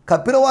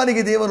 కప్పిన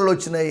వానికి దీవెనలు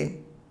వచ్చినాయి,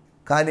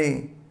 కానీ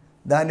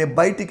దాన్ని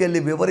బయటికి వెళ్ళి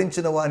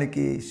వివరించిన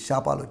వానికి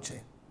శాపాలు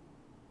వచ్చాయి.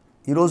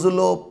 ఈ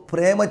రోజుల్లో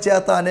ప్రేమ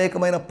చేత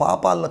అనేకమైన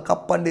పాపాలను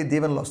కప్పండి,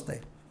 దీవెనలు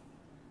వస్తాయి.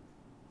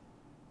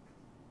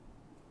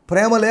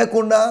 ప్రేమ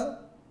లేకుండా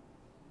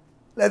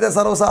లేదా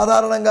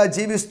సర్వసాధారణంగా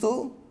జీవిస్తూ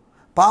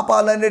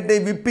పాపాలన్నింటినీ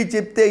విప్పి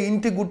చెప్తే,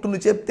 ఇంటి గుట్టును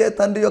చెప్తే,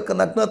 తండ్రి యొక్క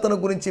నగ్నతను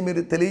గురించి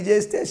మీరు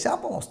తెలియజేస్తే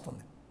శాపం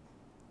వస్తుంది.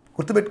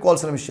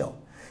 గుర్తుపెట్టుకోవాల్సిన విషయం.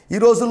 ఈ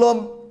రోజుల్లో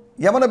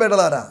యమన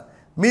బిడ్డలారా,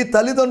 మీ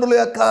తల్లిదండ్రుల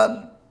యొక్క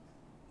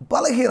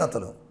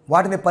బలహీనతలు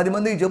వాటిని 10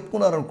 మందికి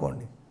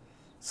చెప్పుకున్నారనుకోండి,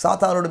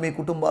 సాతానుడు మీ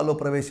కుటుంబాల్లో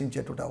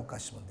ప్రవేశించేటువంటి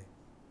అవకాశం ఉంది.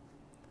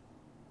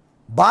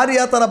 భార్య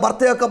తన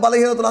భర్త యొక్క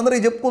బలహీనతలు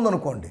అందరికీ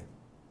చెప్పుకుందనుకోండి,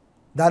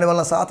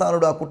 దానివల్ల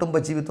సాతానుడు ఆ కుటుంబ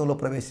జీవితంలో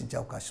ప్రవేశించే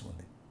అవకాశం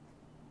ఉంది.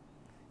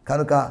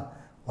 కనుక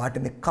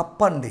వాటిని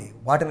కప్పండి,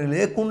 వాటిని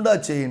లేకుండా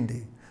చేయండి.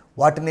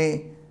 వాటిని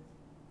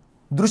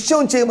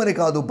దృశ్యం చేయమని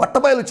కాదు,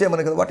 బట్టబయలు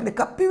చేయమని కాదు, వాటిని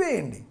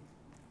కప్పివేయండి.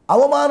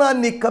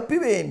 అవమానాన్ని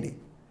కప్పివేయండి,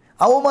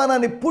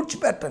 అవమానాన్ని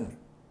పూడ్చిపెట్టండి.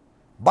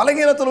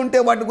 బలహీనతలు ఉంటే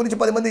వాటి గురించి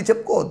 10 మందికి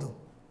చెప్పుకోవద్దు.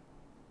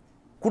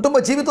 కుటుంబ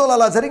జీవితంలో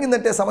అలా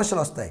జరిగిందంటే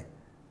సమస్యలు వస్తాయి.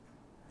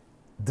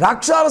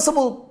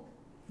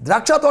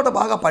 ద్రాక్ష తోట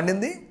బాగా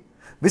పండింది,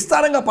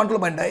 విస్తారంగా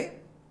పంటలు పండాయి.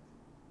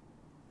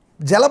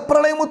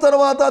 జలప్రళయము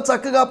తర్వాత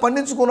చక్కగా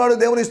పండించుకున్నాడు,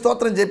 దేవుని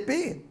స్తోత్రం చెప్పి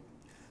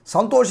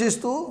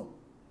సంతోషిస్తూ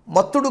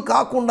మత్తుడు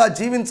కాకుండా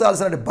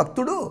జీవించాల్సిన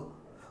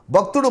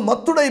భక్తుడు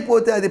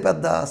మత్తుడైపోతే అది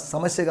పెద్ద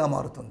సమస్యగా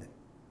మారుతుంది.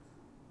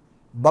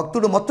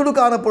 భక్తుడు మత్తుడు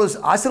కానప్పుడు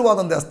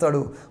ఆశీర్వాదం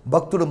తెస్తాడు,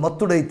 భక్తుడు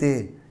మత్తుడైతే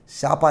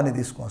శాపాన్ని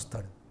తీసుకొని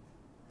వస్తాడు.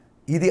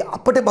 ఇది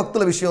అప్పటి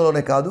భక్తుల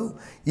విషయంలోనే కాదు,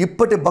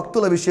 ఇప్పటి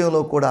భక్తుల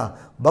విషయంలో కూడా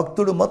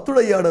భక్తుడు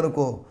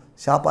మత్తుడయ్యాడనుకో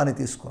శాపాన్ని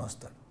తీసుకొని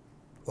వస్తాడు.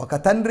 ఒక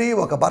తండ్రి,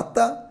 ఒక భర్త,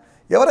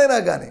 ఎవరైనా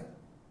కానీ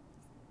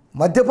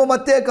మద్యపు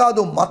మత్తే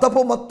కాదు,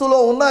 మతపు మత్తులో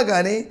ఉన్నా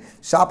కానీ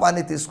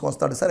శాపాన్ని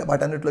తీసుకొస్తాడు. సరే,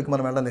 వాటన్నిటిలోకి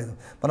మనం వెళ్ళలేదు.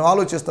 మనం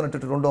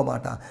ఆలోచిస్తున్నటువంటి రెండో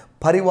మాట,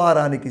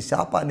 పరివారానికి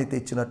శాపాన్ని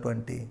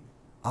తెచ్చినటువంటి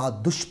ఆ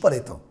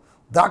దుష్ఫలితం,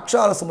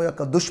 ద్రాక్షారసము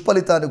యొక్క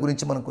దుష్ఫలితాన్ని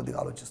గురించి మనం కొద్దిగా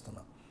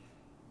ఆలోచిస్తున్నాం.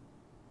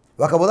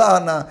 ఒక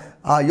ఉదాహరణ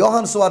ఆ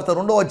యోహాను సువార్త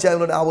 2వ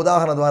అధ్యాయంలోని ఆ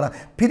ఉదాహరణ ద్వారా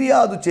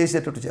ఫిర్యాదు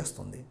చేసేటట్టు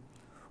చేస్తుంది.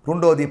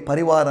 రెండోది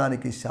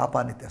పరివారానికి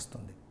శాపాన్ని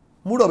తెస్తుంది.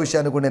 మూడో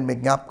విషయాన్ని కూడా నేను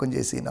మీకు జ్ఞాపకం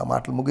చేసి నా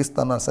మాటలు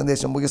ముగిస్తాను, నా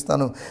సందేశం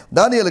ముగిస్తాను.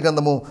 దానియేలు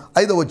గ్రంథము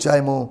 5వ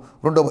అధ్యాయము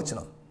 2వ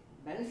వచనం.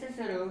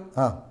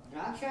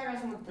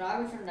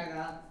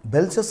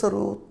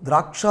 బెల్షస్సరు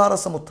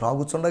ద్రాక్షారసము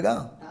త్రాగుచుండగా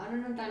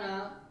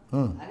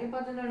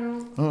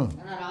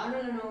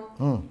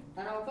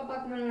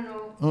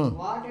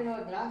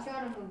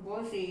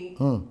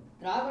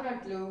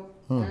త్రాగునట్లు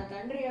తన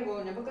తండ్రి యెహోవా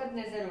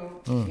నెబుకద్నెజరు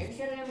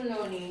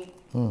యెరూషలేములోని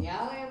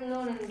ఆలయంలో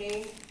నుండి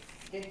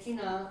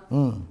తెచ్చిన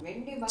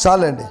వెండి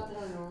చాలండి.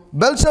 పాత్రలను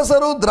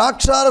బెల్షస్సరు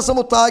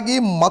ద్రాక్షారసము తాగి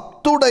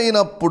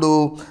మత్తుడైనప్పుడు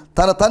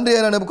తన తండ్రి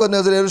అయిన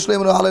నెబుకద్నెజరు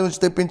యెరూషలేమును ఆలయం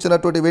నుంచి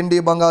తెప్పించినటువంటి వెండి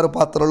బంగారు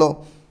పాత్రలో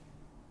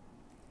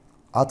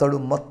అతడు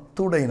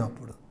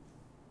మత్తుడైనప్పుడు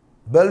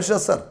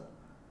బెల్షస్సర్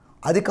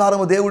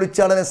అధికారము దేవుడు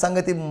ఇచ్చాడనే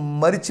సంగతి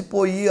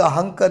మరిచిపోయి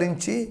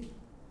అహంకరించి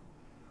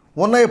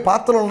ఉన్నాయి,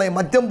 పాత్రలు ఉన్నాయి,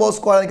 మద్యం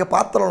పోసుకోవడానికి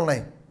పాత్రలు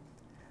ఉన్నాయి,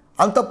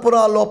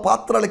 అంతఃపురాల్లో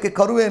పాత్రలకి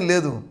కరువేం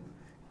లేదు,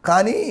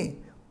 కానీ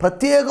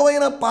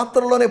ప్రత్యేకమైన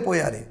పాత్రలోనే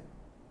పోయాలి.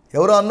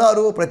 ఎవరు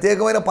అన్నారు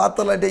ప్రత్యేకమైన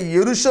పాత్రలు అంటే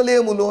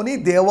యెరూషలేములోని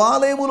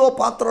దేవాలయములో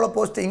పాత్రలు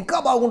పోస్తే ఇంకా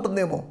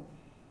బాగుంటుందేమో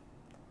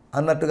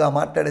అన్నట్టుగా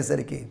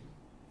మాట్లాడేసరికి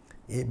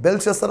ఈ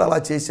బెల్షస్సర్ అలా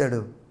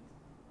చేశాడు.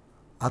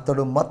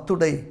 అతడు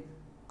మత్తుడై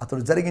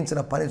అతడు జరిగించిన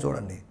పని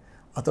చూడండి.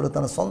 అతడు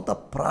తన సొంత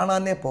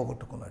ప్రాణాన్నే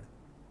పోగొట్టుకున్నాడు.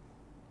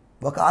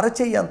 ఒక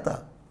అరచెయ్యి అంత,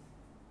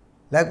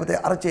 లేకపోతే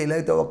అరచెయ్యి,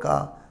 లేకపోతే ఒక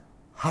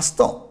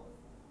హస్తం,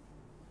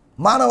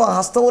 మానవ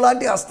హస్తము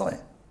లాంటి హస్తమే,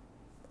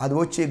 అది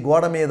వచ్చి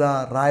గోడ మీద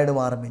రాయడం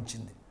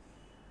ఆరంభించింది.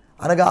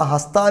 అనగా ఆ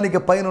హస్తానికి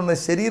పైన ఉన్న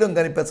శరీరం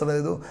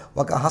కనిపించలేదు,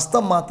 ఒక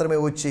హస్తం మాత్రమే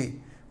వచ్చి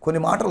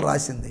కొన్ని మాటలు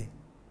రాసింది.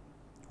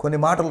 కొన్ని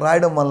మాటలు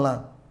రాయడం వలన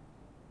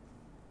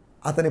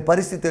అతని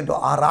పరిస్థితి ఏంటో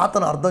ఆ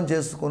రాతను అర్థం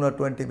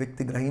చేసుకున్నటువంటి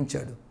వ్యక్తి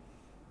గ్రహించాడు.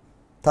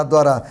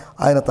 తద్వారా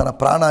ఆయన తన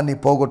ప్రాణాన్ని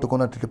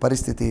పోగొట్టుకున్నటువంటి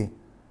పరిస్థితి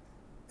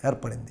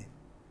ఏర్పడింది.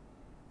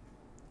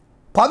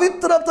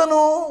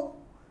 పవిత్రతను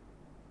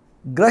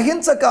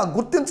గ్రహించక,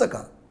 గుర్తించక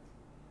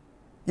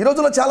ఈ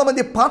రోజుల్లో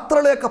చాలామంది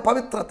పాత్రల యొక్క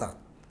పవిత్రత,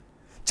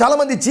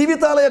 చాలామంది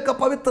జీవితాల యొక్క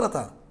పవిత్రత,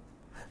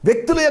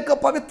 వ్యక్తుల యొక్క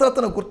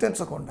పవిత్రతను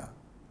గుర్తించకుండా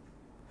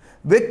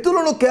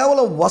వ్యక్తులను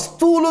కేవలం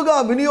వస్తువులుగా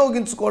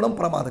వినియోగించుకోవడం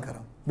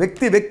ప్రమాదకరం.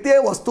 వ్యక్తి వ్యక్తే,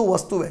 వస్తువు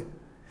వస్తువే.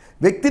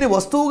 వ్యక్తిని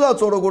వస్తువుగా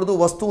చూడకూడదు,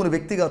 వస్తువుని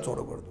వ్యక్తిగా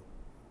చూడకూడదు.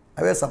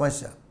 అవే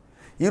సమస్య.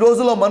 ఈ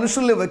రోజుల్లో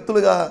మనుషుల్ని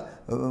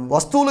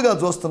వస్తువులుగా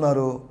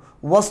చూస్తున్నారు.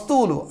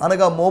 వస్తువులు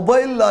అనగా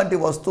మొబైల్ లాంటి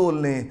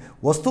వస్తువుల్ని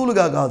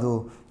వస్తువులుగా కాదు,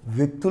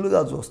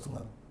 వ్యక్తులుగా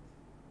చూస్తున్నారు.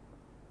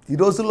 ఈ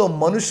రోజుల్లో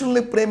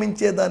మనుషుల్ని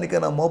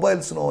ప్రేమించేదానికైనా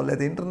మొబైల్స్నో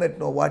లేదా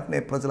ఇంటర్నెట్నో వాటినే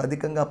ప్రజలు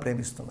అధికంగా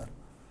ప్రేమిస్తున్నారు.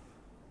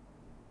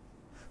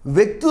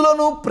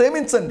 వ్యక్తులను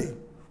ప్రేమించండి,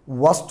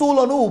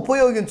 వస్తువులను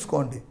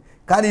ఉపయోగించుకోండి.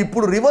 కానీ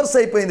ఇప్పుడు రివర్స్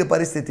అయిపోయింది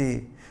పరిస్థితి.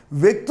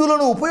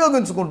 వ్యక్తులను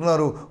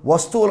ఉపయోగించుకుంటున్నారు,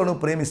 వస్తువులను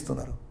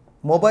ప్రేమిస్తున్నారు.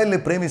 మొబైల్ని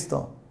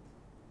ప్రేమిస్తాం,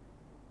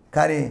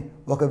 కానీ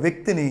ఒక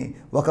వ్యక్తిని,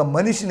 ఒక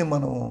మనిషిని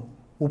మనం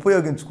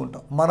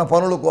ఉపయోగించుకుంటాం, మన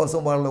పనుల కోసం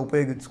వాళ్ళని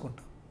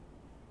ఉపయోగించుకుంటాం.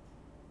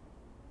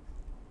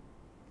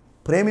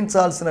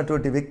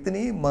 ప్రేమించాల్సినటువంటి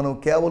వ్యక్తిని మనం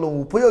కేవలం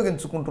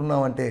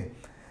ఉపయోగించుకుంటున్నామంటే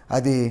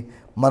అది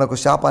మనకు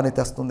శాపాన్ని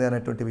తెస్తుంది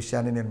అనేటువంటి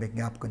విషయాన్ని నేను మీకు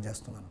జ్ఞాపకం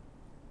చేస్తున్నాను.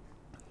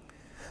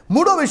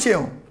 మూడో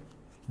విషయం,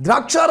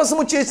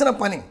 ద్రాక్షారసము చేసిన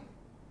పని.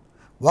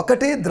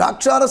 ఒకటి,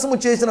 ద్రాక్షారసము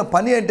చేసిన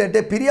పని ఏంటంటే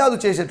ఫిర్యాదు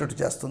చేసేటట్టు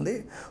చేస్తుంది.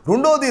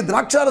 రెండోది,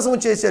 ద్రాక్షారసము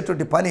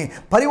చేసేటువంటి పని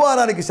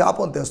పరివారానికి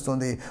శాపం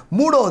తెస్తుంది.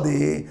 మూడోది,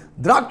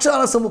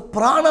 ద్రాక్షారసము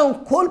ప్రాణం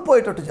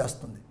కోల్పోయేటట్టు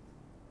చేస్తుంది.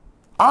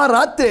 ఆ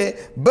రాత్రే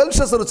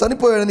బెల్షస్సరు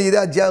చనిపోయాడని ఇదే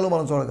అధ్యాయంలో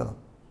మనం చూడగలం.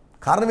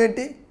 కారణం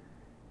ఏంటి?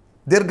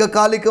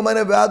 దీర్ఘకాలికమైన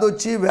వ్యాధి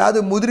వచ్చి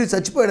వ్యాధి ముదిరి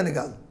చచ్చిపోయాడని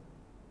కాదు,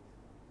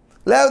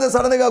 లేకపోతే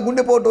సడన్గా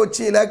గుండెపోటు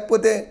వచ్చి,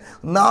 లేకపోతే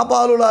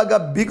నాపాలులాగా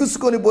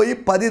బిగుసుకొని పోయి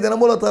 10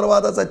 దినముల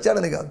తర్వాత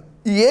చచ్చాడని కాదు.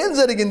 ఏం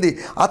జరిగింది?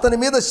 అతని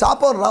మీద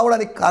శాపం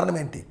రావడానికి కారణం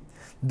ఏంటి?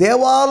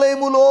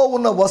 దేవాలయములో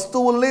ఉన్న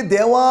వస్తువుల్ని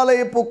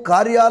దేవాలయపు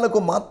కార్యాలకు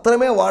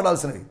మాత్రమే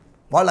వాడాల్సినవి.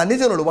 వాళ్ళు అన్ని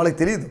జనులు, వాళ్ళకి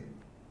తెలియదు.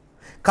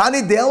 కానీ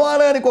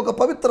దేవాలయానికి ఒక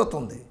పవిత్రత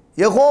ఉంది.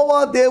 యెహోవా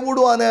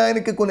దేవుడు అనే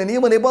ఆయనకి కొన్ని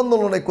నియమ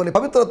నిబంధనలు ఉన్నాయి, కొన్ని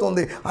పవిత్రత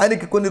ఉంది,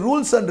 ఆయనకి కొన్ని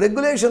రూల్స్ అండ్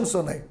రెగ్యులేషన్స్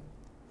ఉన్నాయి.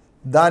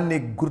 దాన్ని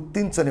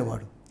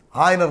గుర్తించనివాడు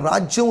ఆయన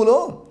రాజ్యంలో,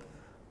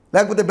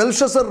 లేకపోతే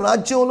బెల్షస్సర్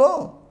రాజ్యంలో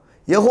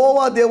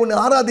యెహోవా దేవుని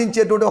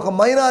ఆరాధించేటువంటి ఒక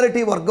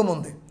మైనారిటీ వర్గం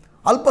ఉంది,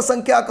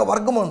 అల్పసంఖ్యాక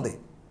వర్గం ఉంది.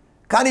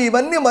 కానీ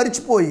ఇవన్నీ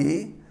మరిచిపోయి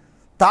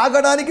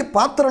తాగడానికి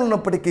పాత్రలు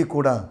ఉన్నప్పటికీ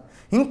కూడా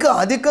ఇంకా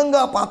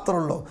అధికంగా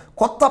పాత్రల్లో,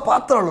 కొత్త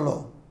పాత్రలలో,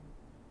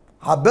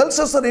 ఆ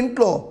బెల్షస్సర్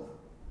ఇంట్లో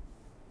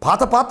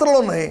పాత పాత్రలు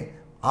ఉన్నాయి,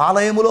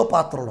 ఆలయములో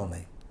పాత్రలు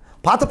ఉన్నాయి.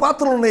 పాత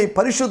పాత్రలు ఉన్నాయి,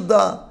 పరిశుద్ధ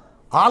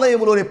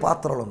ఆలయములోని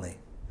పాత్రలు ఉన్నాయి.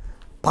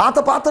 పాత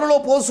పాత్రలో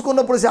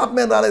పోసుకున్నప్పుడు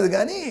శాపమేం రాలేదు,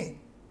 కానీ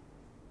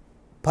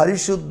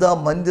పరిశుద్ధ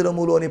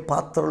మందిరములోని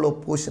పాత్రలో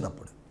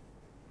పోసినప్పుడు,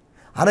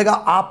 అనగా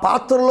ఆ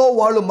పాత్రలో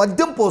వాళ్ళు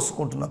మద్యం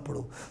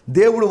పోసుకుంటున్నప్పుడు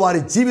దేవుడు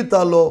వారి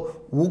జీవితాల్లో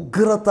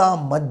ఉగ్రత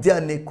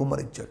మద్యాన్ని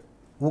కుమ్మరించాడు,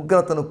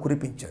 ఉగ్రతను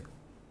కురిపించాడు.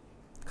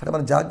 కాబట్టి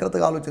మనం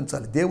జాగ్రత్తగా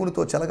ఆలోచించాలి.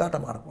 దేవునితో చెలగాట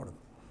మాడకూడదు.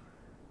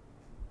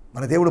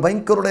 మన దేవుడు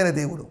భయంకరుడైన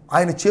దేవుడు.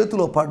 ఆయన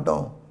చేతిలో పడడం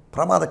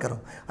ప్రమాదకరం.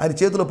 ఆయన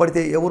చేతిలో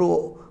పడితే ఎవరు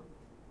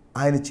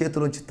ఆయన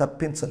చేతిలోంచి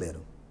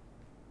తప్పించలేరు.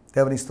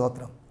 దేవుని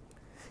స్తోత్రం.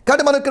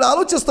 కాబట్టి మనం ఇక్కడ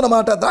ఆలోచిస్తున్న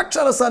మాట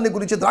ద్రాక్షారసాన్ని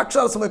గురించి,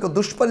 ద్రాక్షారసం యొక్క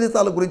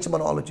దుష్ఫలితాల గురించి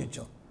మనం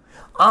ఆలోచించాం.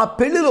 ఆ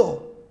పెళ్లిలో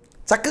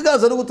చక్కగా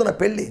జరుగుతున్న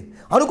పెళ్ళి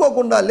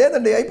అనుకోకుండా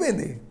లేదండి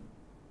అయిపోయింది.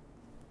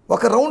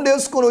 ఒక రౌండ్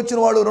వేసుకొని వచ్చిన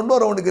వాడు రెండో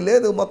రౌండ్కి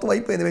లేదు, మొత్తం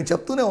అయిపోయింది. మేము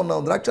చెప్తూనే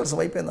ఉన్నాం ద్రాక్షారసం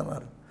అయిపోయింది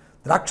అన్నారు.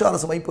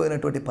 ద్రాక్షారసం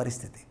అయిపోయినటువంటి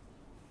పరిస్థితి.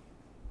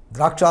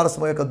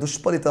 ద్రాక్షారసం యొక్క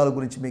దుష్ఫలితాల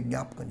గురించి మీకు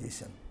జ్ఞాపకం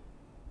చేశాను.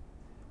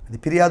 అది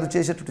ఫిర్యాదు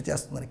చేసేటట్టు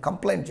చేస్తుందని,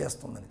 కంప్లైంట్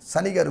చేస్తుందని,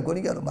 సనిగారు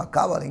గొనిగారు, మాకు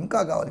కావాలి,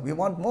 ఇంకా కావాలి, we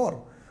want more,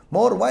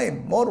 more wine,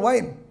 more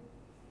wine,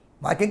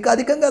 మాకు ఇంకా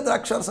అధికంగా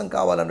ద్రాక్షారసం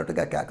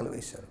కావాలన్నట్టుగా కేకలు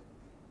వేశారు.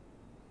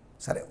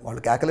 సరే,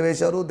 వాళ్ళు కేకలు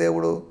వేశారు,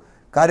 దేవుడు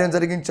కార్యం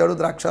జరిగించాడు,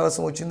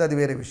 ద్రాక్షారసం వచ్చింది, అది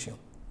వేరే విషయం.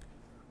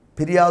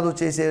 ఫిర్యాదు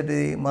చేసేది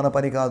మన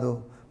పని కాదు,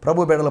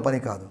 ప్రభు బిడ్డల పని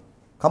కాదు.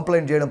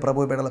 కంప్లైంట్ చేయడం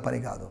ప్రభు బిడ్డల పని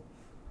కాదు.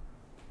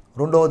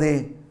 రెండవది,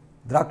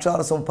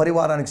 ద్రాక్షారసం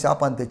పరివారానికి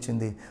శాపాన్ని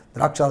తెచ్చింది,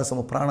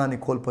 ద్రాక్షారసము ప్రాణాన్ని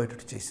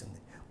కోల్పోయేటట్టు చేసింది.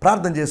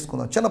 ప్రార్థన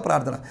చేసుకుందాం, చిన్న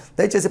ప్రార్థన.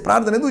 దయచేసి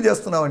ప్రార్థన ఎందుకు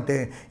చేస్తున్నామంటే,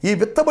 ఈ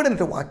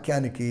విత్తబడిన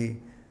వాక్యానికి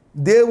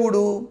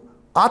దేవుడు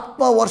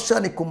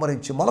ఆత్మవర్షాన్ని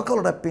కుమ్మరించి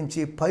మొలకలు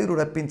రప్పించి పైరు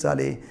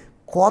రప్పించాలి,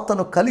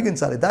 కోతను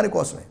కలిగించాలి.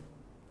 దానికోసమే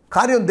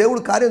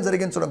దేవుడు కార్యం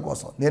జరిగించడం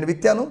కోసం. నేను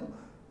విత్తాను,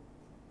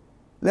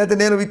 లేకపోతే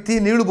నేను విత్తి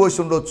నీళ్లు పోసి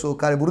ఉండొచ్చు,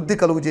 కానీ వృద్ధి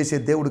కలుగు చేసే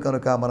దేవుడు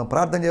కనుక మనం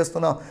ప్రార్థన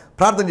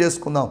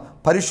చేసుకుందాం.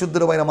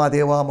 పరిశుద్ధుడమైన మా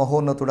దేవా,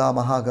 మహోన్నతుడా,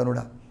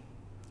 మహాగణుడా,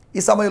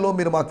 ఈ సమయంలో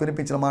మీరు మాకు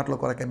వినిపించిన మాటల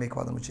కొరకే మీకు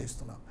వందనం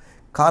చేస్తున్నాం.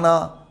 కానా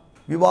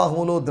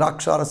వివాహంలో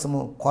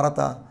ద్రాక్షారసము కొరత,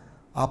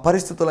 ఆ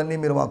పరిస్థితులన్నీ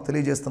మీరు మాకు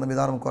తెలియజేస్తున్న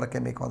విధానం కొరకే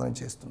మీకు వందనం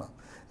చేస్తున్నాం.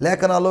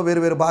 లేఖనాల్లో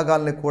వేరు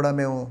భాగాలని కూడా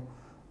మేము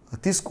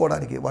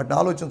తీసుకోవడానికి, వాటిని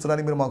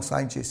ఆలోచించడానికి మీరు మాకు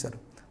సాయం చేశారు.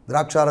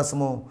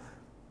 ద్రాక్షారసము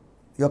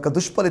యొక్క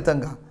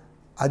దుష్ఫలితంగా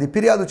అది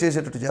ఫిర్యాదు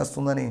చేసేటట్టు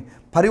చేస్తుందని,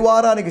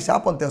 పరివారానికి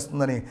శాపం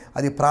తెస్తుందని,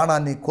 అది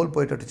ప్రాణాన్ని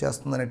కోల్పోయేటట్టు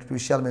చేస్తుందనే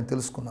విషయాలు మేము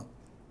తెలుసుకున్నాం.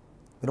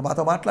 మీరు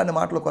మాతో మాట్లాడిన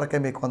మాటల కొరకే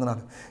మీకు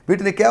వందనాలు.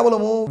 వీటిని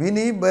కేవలము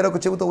విని వేరొక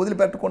చెవితో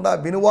వదిలిపెట్టకుండా,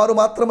 వినువారు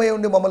మాత్రమే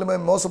ఉండి మమ్మల్ని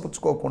మేము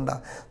మోసపుచ్చుకోకుండా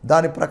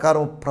దాని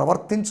ప్రకారం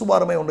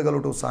ప్రవర్తించువారమై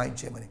ఉండగలుగుతూ సాయం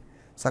చేయమని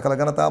సకల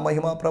ఘనత,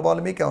 మహిమ,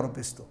 ప్రభావాలు మీకే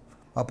అర్పిస్తూ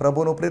మా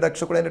ప్రభువును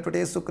ప్రియరక్షకుడైనటువంటి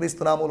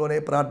యేసుక్రీస్తు నామములోనే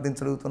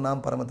ప్రార్థించగలుగుతున్నాం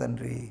పరమ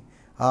తండ్రి.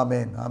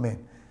 Amen,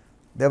 amen.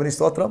 దేవుని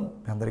స్తోత్రం.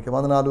 మీ అందరికీ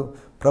వందనాలు.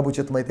 ప్రభు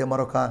చిత్తమైతే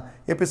మరొక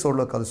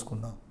ఎపిసోడ్లో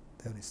కలుసుకుందాం.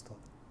 దేవుని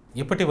స్తోత్రం.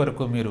 ఇప్పటి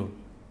వరకు మీరు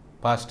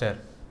పాస్టర్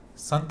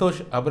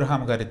సంతోష్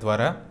అబ్రహాం గారి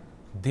ద్వారా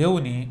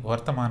దేవుని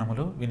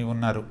వర్తమానములు విని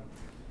ఉన్నారు.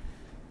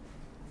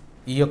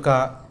 ఈ యొక్క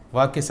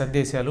వాక్య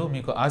సందేశాలు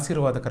మీకు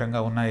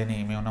ఆశీర్వాదకరంగా ఉన్నాయని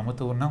మేము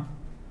నమ్ముతూ ఉన్నాం.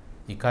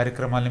 ఈ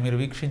కార్యక్రమాలను మీరు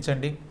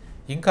వీక్షించండి.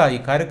 ఇంకా ఈ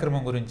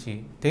కార్యక్రమం గురించి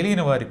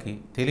తెలియని వారికి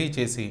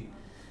తెలియచేసి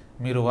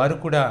వారు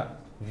కూడా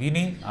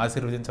విని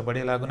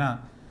ఆశీర్వదించబడేలాగున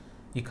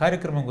ఈ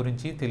కార్యక్రమం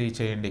గురించి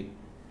తెలియచేయండి.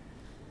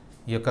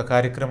 ఈ యొక్క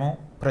కార్యక్రమం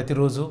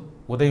ప్రతిరోజు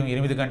ఉదయం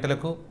 8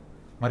 గంటలకు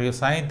మరియు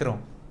సాయంత్రం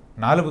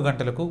 4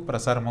 గంటలకు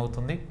ప్రసారం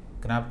అవుతుంది.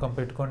 జ్ఞాపకం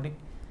పెట్టుకోండి.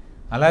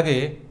 అలాగే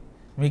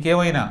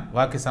మీకేమైనా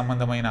వాక్య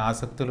సంబంధమైన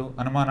ఆసక్తులు,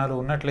 అనుమానాలు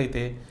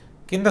ఉన్నట్లయితే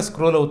కింద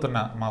స్క్రోల్ అవుతున్న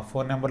మా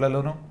ఫోన్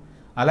నెంబర్లలోనూ,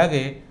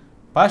 అలాగే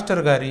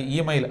పాస్టర్ గారి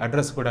ఈమెయిల్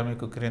అడ్రస్ కూడా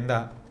మీకు క్రింద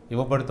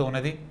ఇవ్వబడుతూ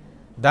ఉన్నది.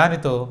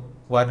 దానితో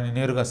వారిని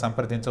నేరుగా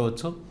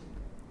సంప్రదించవచ్చు.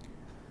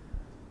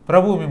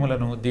 ప్రభు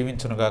మిమ్ములను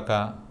దీవించునుగాక.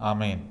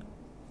 ఆమేన్.